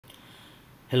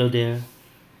Hello there.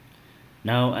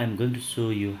 Now I'm going to show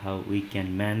you how we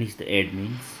can manage the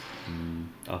admins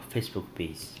of Facebook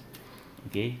page.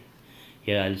 Okay,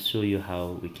 here I'll show you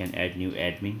how we can add new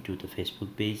admin to the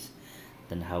Facebook page,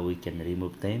 then how we can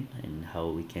remove them and how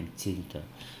we can change the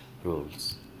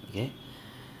roles. Okay,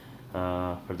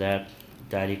 for that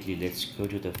directly let's go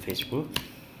to the Facebook.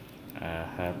 I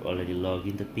have already logged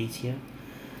in the page here.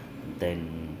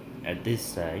 Then at this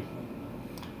side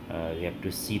you have to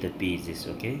see the pages.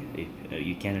 Okay, if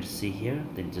you cannot see here,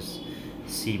 then just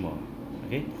see more.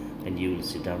 Okay, then you will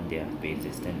see down there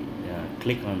pages, then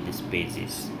click on these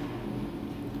pages.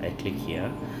 I click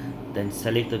here, then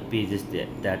select the pages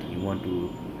that you want to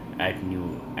add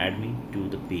new admin to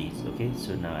the page. Okay,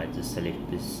 so now I just select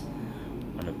this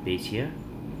on a page here.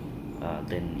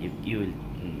 Then you will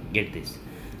get this.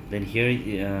 Then here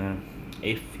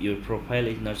if your profile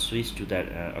is not switched to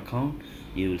that account,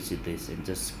 you will see this, and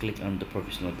just click on the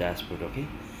professional dashboard. Okay,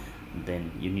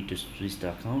 then you need to switch the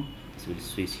account, so we'll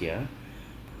switch here.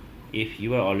 If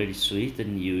you are already switched,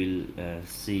 then you will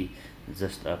see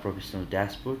just a professional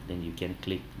dashboard, then you can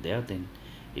click there, then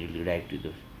it will direct to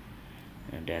the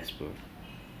dashboard.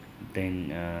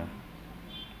 Then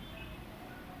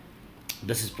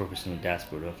this is professional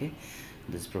dashboard. Okay,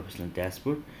 this is professional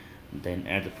dashboard. Then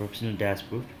at the professional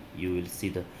dashboard you will see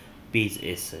the page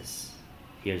access.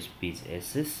 Here's page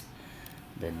access.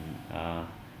 Then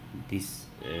this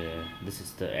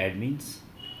is the admins.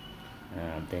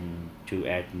 Then to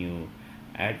add new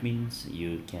admins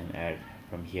you can add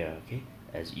from here. Okay,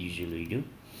 as usually do,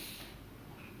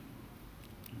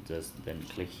 just then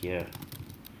click here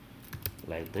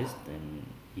like this, then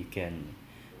you can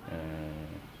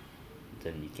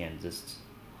just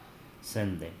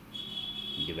send them,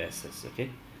 give access.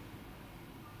 Okay,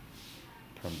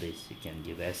 from this you can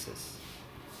give access.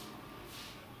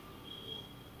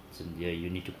 So there you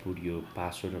need to put your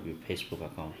password of your Facebook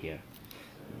account here.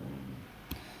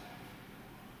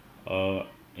 Or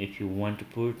if you want to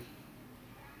put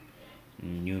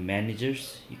new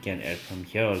managers, you can add from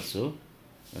here also.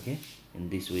 Okay, in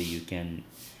this way you can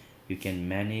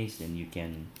manage, and you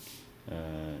can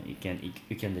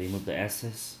remove the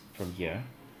access from here.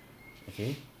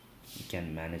 Okay, you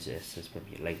can manage access from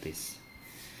here like this.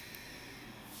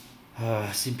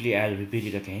 Simply I'll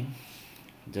repeat it again.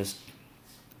 Just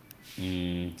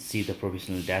see the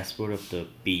professional dashboard of the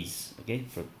page. Okay,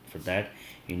 for that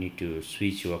you need to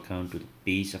switch your account to the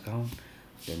page account.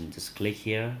 Then just click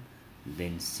here,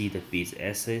 then see the page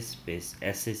access. Page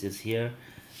access is here.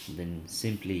 Then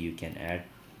simply you can add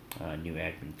a new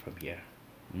admin from here,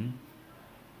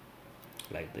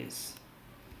 like this.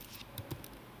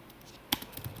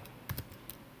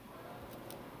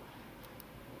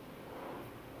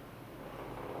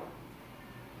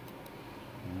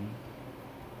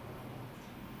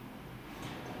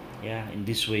 Yeah, in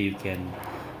this way you can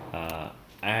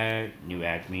add new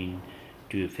admin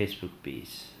to your Facebook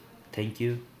page. Thank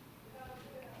you.